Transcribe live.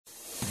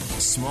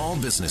Small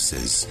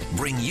businesses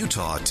bring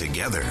Utah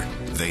together.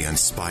 They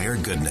inspire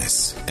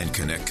goodness and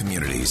connect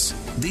communities.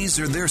 These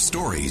are their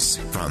stories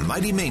from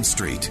Mighty Main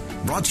Street,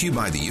 brought to you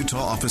by the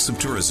Utah Office of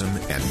Tourism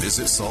and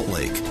Visit Salt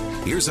Lake.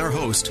 Here's our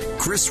host,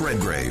 Chris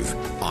Redgrave,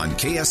 on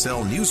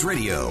KSL News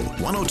Radio,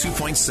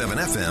 102.7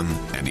 FM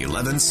and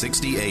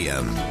 1160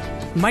 AM.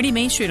 Mighty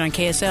Main Street on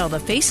KSL, the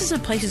faces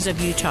and places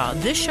of Utah.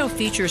 This show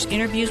features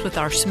interviews with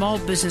our small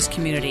business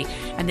community,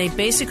 and they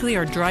basically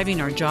are driving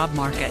our job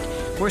market.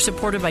 We're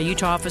supported by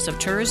Utah Office of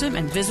Tourism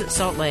and Visit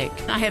Salt Lake.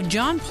 I have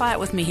John Platt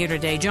with me here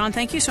today. John,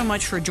 thank you so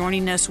much for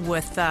joining us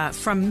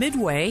from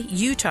Midway,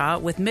 Utah,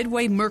 with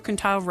Midway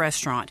Mercantile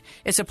Restaurant.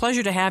 It's a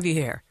pleasure to have you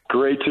here.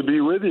 Great to be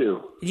with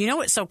you. You know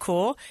what's so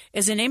cool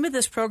is the name of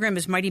this program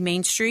is Mighty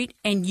Main Street,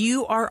 and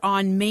you are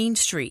on Main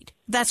Street.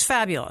 That's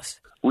fabulous.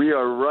 We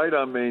are right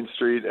on Main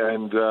Street,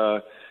 and,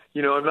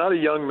 I'm not a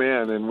young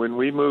man, and when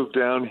we moved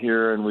down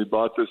here and we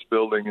bought this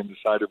building and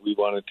decided we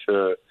wanted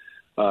to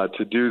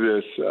do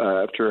this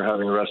after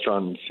having a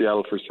restaurant in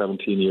Seattle for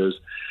 17 years,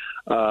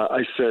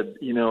 I said,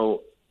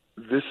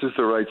 this is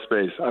the right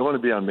space. I want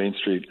to be on Main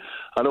Street.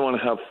 I don't want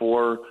to have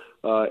four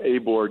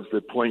A-boards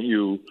that point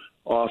you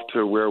off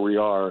to where we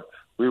are.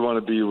 We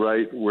want to be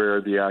right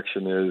where the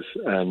action is,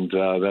 and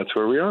that's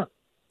where we are.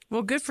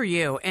 Well, good for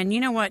you. And you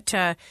know what,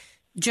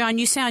 John,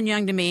 you sound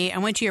young to me. I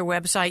went to your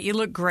website. You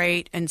look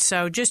great. And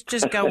so just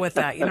go with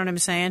that. You know what I'm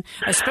saying?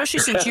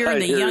 Especially since you're in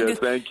the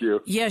youngest. Thank you.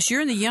 Yes,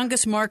 you're in the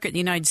youngest market in the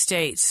United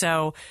States.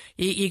 So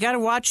you got to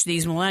watch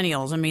these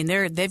millennials. I mean,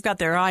 they've got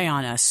their eye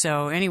on us.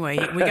 So anyway,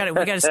 we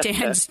got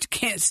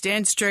to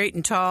stand straight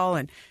and tall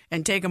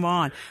and take them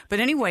on. But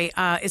anyway,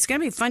 it's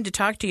going to be fun to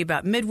talk to you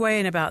about Midway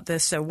and about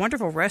this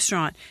wonderful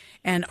restaurant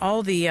and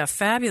all the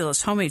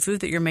fabulous homemade food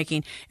that you're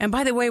making. And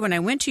by the way, when I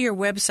went to your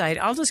website,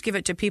 I'll just give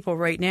it to people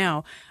right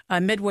now,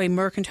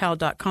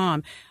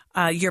 midwaymercantile.com.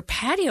 Your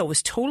patio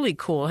was totally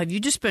cool. Have you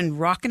just been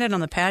rocking it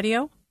on the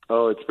patio?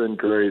 Oh, it's been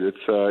great. It's,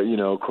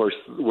 of course,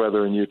 the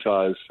weather in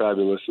Utah is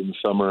fabulous in the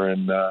summer.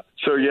 And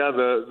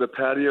the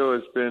patio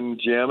has been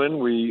jamming.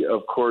 We,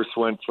 of course,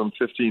 went from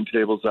 15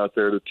 tables out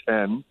there to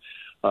 10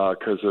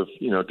 because of,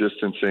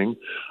 distancing.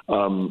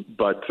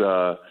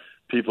 But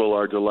people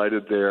are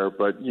delighted there.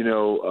 But,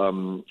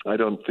 I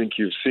don't think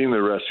you've seen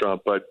the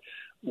restaurant, but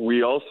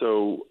we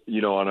also,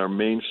 on our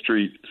Main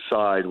Street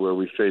side where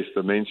we face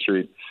the Main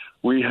Street,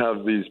 we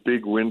have these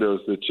big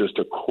windows that just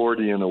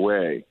accordion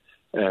away.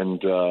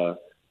 And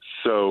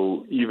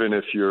so even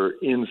if you're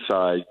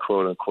inside,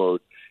 quote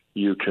unquote,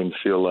 you can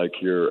feel like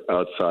you're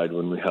outside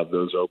when we have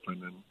those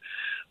open. And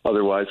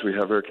otherwise, we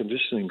have air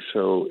conditioning.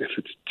 So if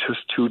it's just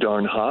too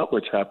darn hot,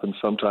 which happens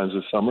sometimes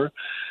this summer,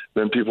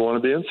 then people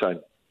want to be inside.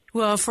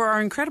 Well, for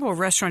our incredible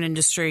restaurant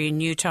industry in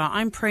Utah,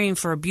 I'm praying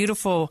for a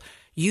beautiful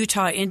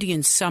Utah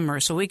Indian summer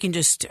so we can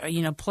just,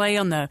 play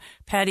on the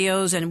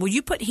patios. And will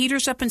you put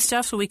heaters up and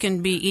stuff so we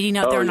can be eating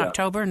out there in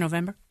October and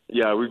November?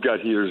 Yeah, we've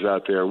got heaters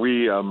out there.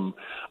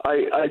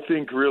 I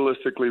think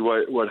realistically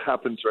what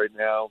happens right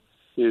now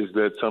is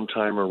that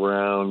sometime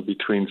around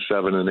between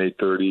 7 and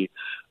 8:30,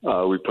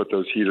 we put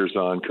those heaters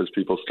on because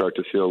people start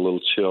to feel a little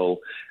chill.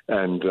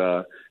 And,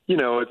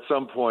 at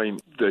some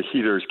point the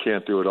heaters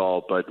can't do it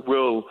all, but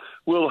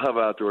we'll have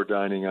outdoor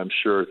dining, I'm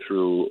sure,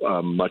 through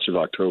much of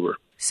October.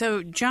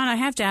 So, John, I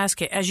have to ask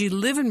you, as you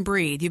live and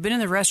breathe, you've been in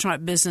the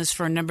restaurant business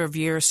for a number of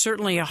years,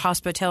 certainly a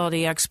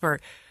hospitality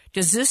expert.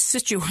 Does this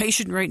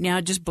situation right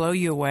now just blow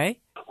you away?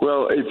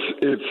 Well,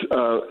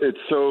 it's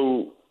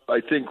so.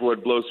 I think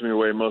what blows me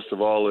away most of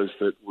all is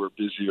that we're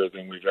busier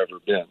than we've ever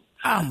been.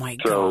 Oh my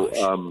gosh!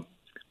 So,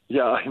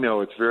 yeah, I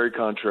know it's very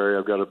contrary.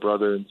 I've got a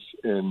brother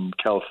in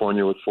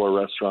California with 4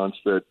 restaurants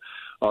that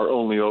are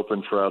only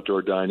open for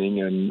outdoor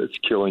dining, and it's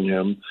killing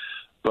him.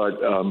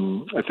 But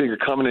I think a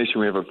combination.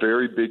 We have a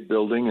very big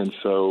building, and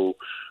so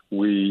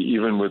we,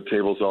 even with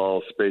tables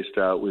all spaced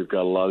out, we've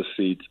got a lot of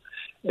seats,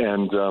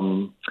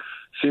 and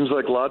seems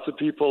like lots of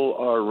people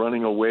are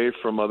running away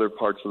from other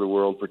parts of the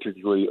world,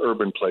 particularly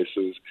urban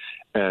places,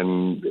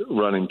 and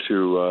running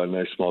to a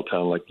nice small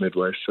town like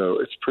Midway. So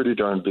it's pretty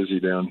darn busy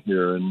down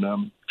here,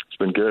 and it's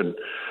been good.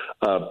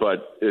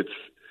 But it's,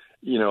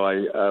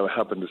 I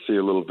happened to see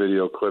a little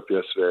video clip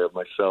yesterday of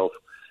myself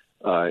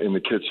in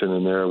the kitchen,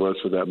 and there I was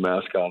with that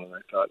mask on, and I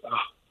thought,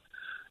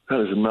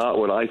 that is not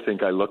what I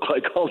think I look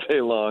like all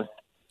day long.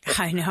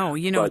 I know.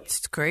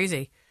 It's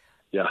crazy.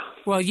 Yeah.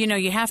 Well,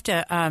 you have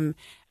to,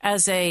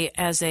 as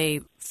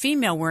a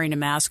female wearing a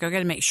mask, I've got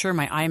to make sure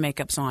my eye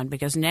makeup's on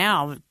because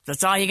now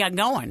that's all you got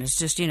going. It's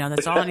just,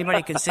 that's all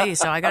anybody can see.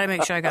 So I got to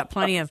make sure I got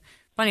plenty of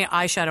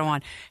eyeshadow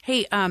on.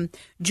 Hey,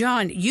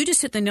 John, you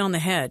just hit the nail on the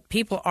head.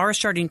 People are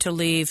starting to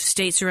leave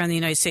states around the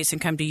United States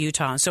and come to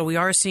Utah. So we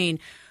are seeing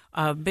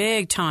a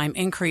big time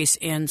increase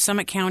in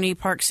Summit County,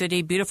 Park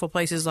City, beautiful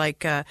places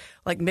like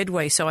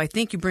Midway. So I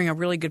think you bring a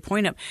really good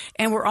point up.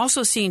 And we're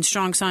also seeing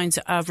strong signs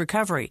of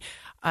recovery.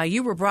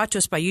 You were brought to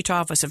us by Utah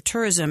Office of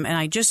Tourism, and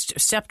I just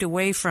stepped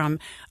away from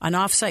an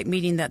off-site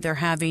meeting that they're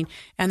having,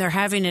 and they're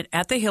having it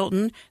at the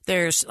Hilton.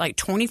 There's like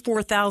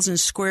 24,000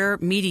 square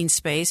meeting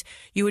space.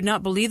 You would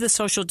not believe the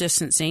social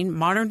distancing.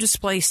 Modern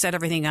displays set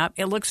everything up.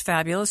 It looks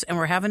fabulous, and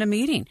we're having a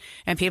meeting,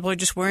 and people are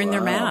just wearing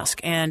their mask.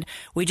 And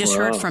we just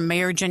heard from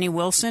Mayor Jenny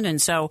Wilson,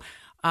 and so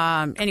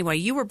anyway,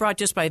 you were brought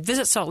just by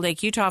Visit Salt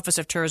Lake, Utah Office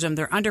of Tourism.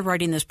 They're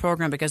underwriting this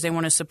program because they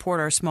want to support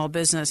our small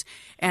business,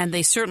 and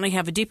they certainly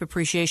have a deep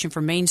appreciation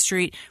for Main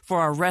Street, for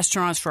our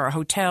restaurants, for our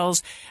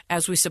hotels,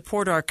 as we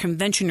support our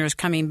conventioners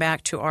coming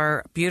back to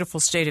our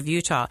beautiful state of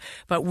Utah.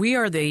 But we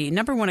are the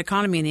number one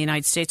economy in the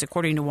United States,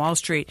 according to Wall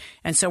Street,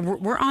 and so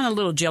we're on a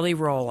little jelly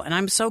roll, and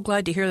I'm so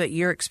glad to hear that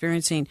you're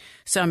experiencing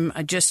some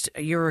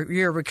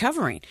you're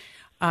recovering.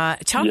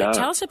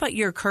 Tell us about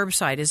your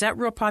curbside. Is that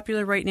real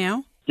popular right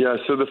now? Yeah,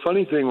 so the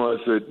funny thing was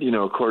that,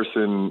 of course,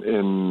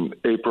 in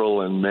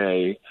April and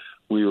May,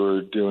 we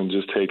were doing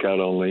just takeout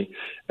only.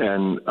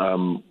 And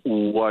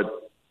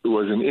what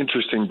was an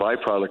interesting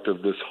byproduct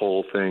of this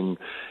whole thing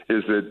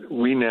is that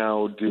we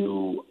now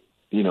do,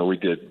 we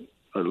did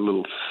a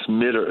little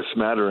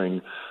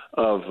smattering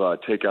of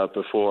takeout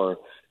before,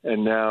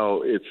 and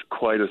now it's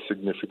quite a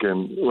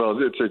significant,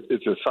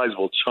 it's a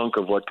sizable chunk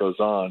of what goes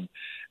on.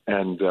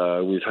 And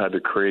we've had to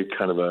create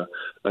kind of a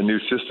new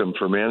system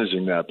for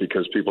managing that,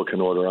 because people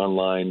can order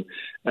online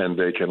and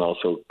they can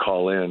also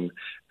call in.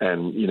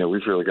 And,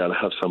 we've really got to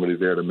have somebody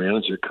there to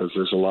manage it, because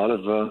there's a lot of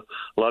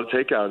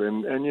takeout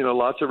and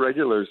lots of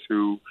regulars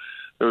who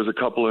 – there was a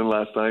couple in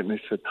last night and they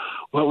said,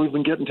 well, we've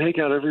been getting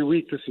takeout every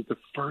week. This is the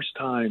first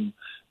time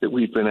that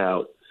we've been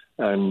out.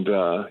 And,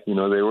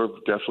 they were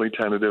definitely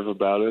tentative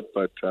about it.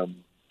 But the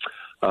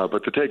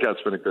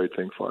takeout's been a great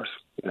thing for us.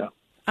 Yeah.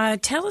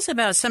 Tell us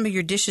about some of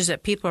your dishes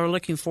that people are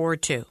looking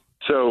forward to.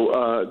 So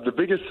the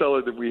biggest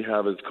seller that we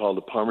have is called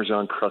a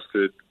Parmesan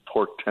crusted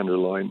pork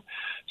tenderloin.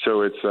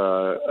 So it's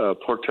a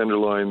pork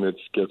tenderloin that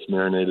gets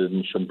marinated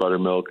in some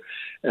buttermilk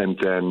and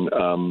then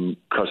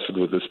crusted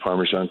with this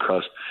Parmesan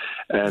crust.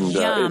 And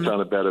it's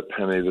on a bed of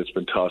penne that's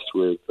been tossed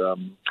with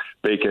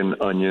bacon,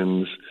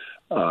 onions,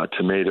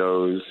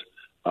 tomatoes,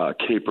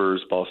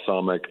 capers,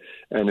 balsamic.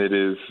 And it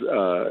is,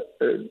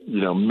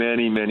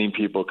 many, many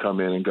people come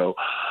in and go,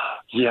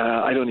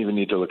 yeah, I don't even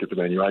need to look at the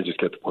menu. I just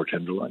get the pork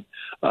tenderloin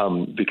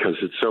because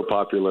it's so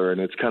popular, and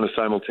it's kind of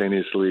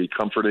simultaneously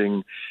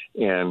comforting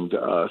and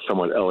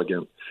somewhat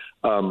elegant.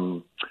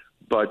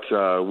 But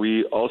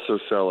we also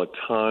sell a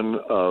ton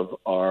of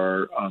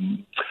our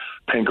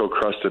panko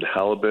crusted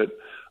halibut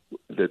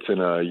that's in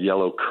a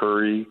yellow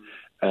curry,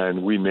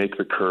 and we make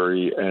the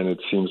curry, and it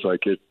seems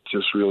like it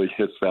just really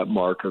hits that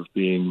mark of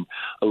being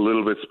a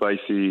little bit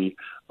spicy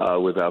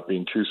without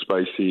being too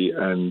spicy,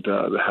 and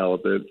the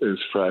halibut is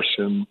fresh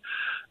and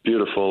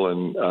beautiful,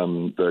 and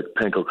the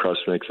panko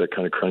crust makes that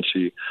kind of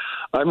crunchy.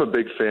 I'm a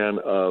big fan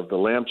of the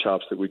lamb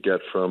chops that we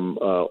get from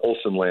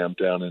Olson Lamb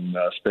down in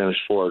Spanish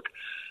Fork.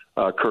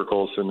 Kirk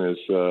Olson is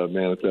the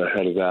man at the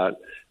head of that,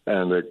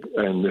 and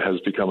has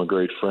become a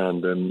great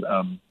friend. And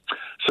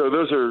so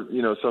those are,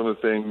 some of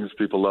the things.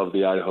 People love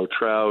the Idaho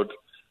trout.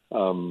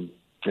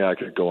 I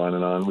could go on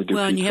and on. We do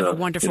well, pizza, and you have a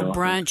wonderful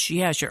brunch.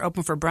 Yes, you're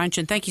open for brunch.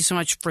 And thank you so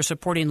much for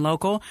supporting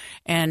local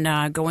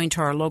and going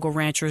to our local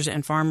ranchers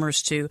and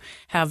farmers to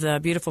have the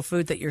beautiful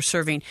food that you're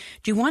serving.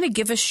 Do you want to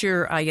give us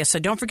your, so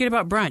don't forget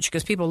about brunch,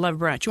 because people love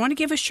brunch. Do you want to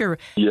give us your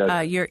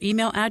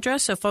email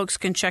address so folks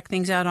can check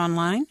things out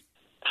online?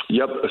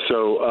 Yep.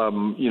 So,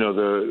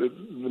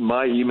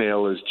 my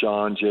email is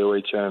John,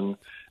 John,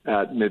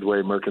 at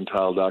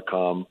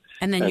midwaymercantile.com.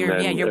 And then your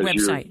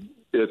website.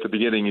 At the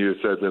beginning, you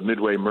said the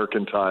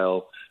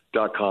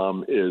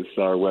midwaymercantile.com is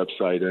our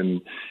website,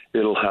 and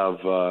it'll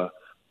have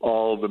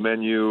all the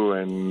menu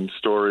and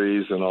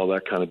stories and all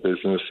that kind of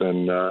business.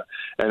 And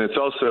it's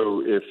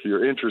also, if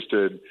you're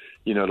interested,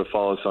 to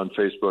follow us on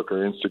Facebook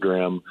or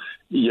Instagram.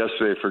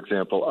 Yesterday, for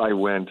example, I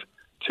went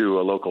to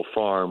a local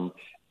farm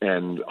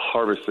and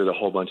harvested a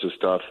whole bunch of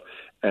stuff,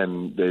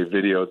 and they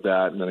videoed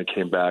that, and then I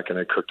came back and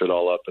I cooked it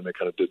all up, and they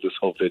kind of did this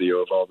whole video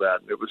of all that.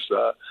 And it was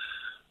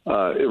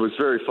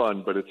very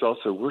fun, but it's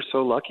also, we're so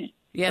lucky.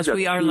 Yes,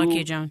 we are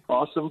lucky, John.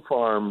 Awesome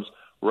farms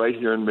right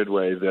here in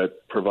Midway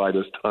that provide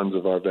us tons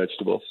of our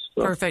vegetables.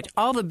 So. Perfect.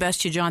 All the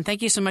best to you, John.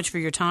 Thank you so much for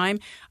your time.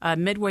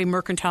 Midway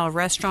Mercantile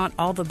Restaurant,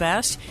 all the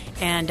best.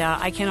 And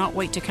I cannot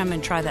wait to come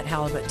and try that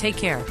halibut. Take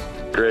care.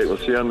 Great. We'll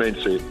see you on Main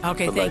Street.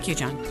 Okay, Bye-bye. Thank you,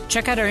 John.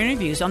 Check out our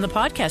interviews on the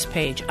podcast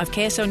page of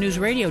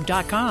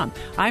KSLNewsRadio.com.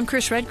 I'm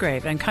Chris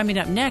Redgrave, and coming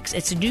up next,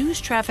 it's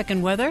news, traffic,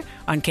 and weather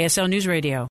on KSL News Radio.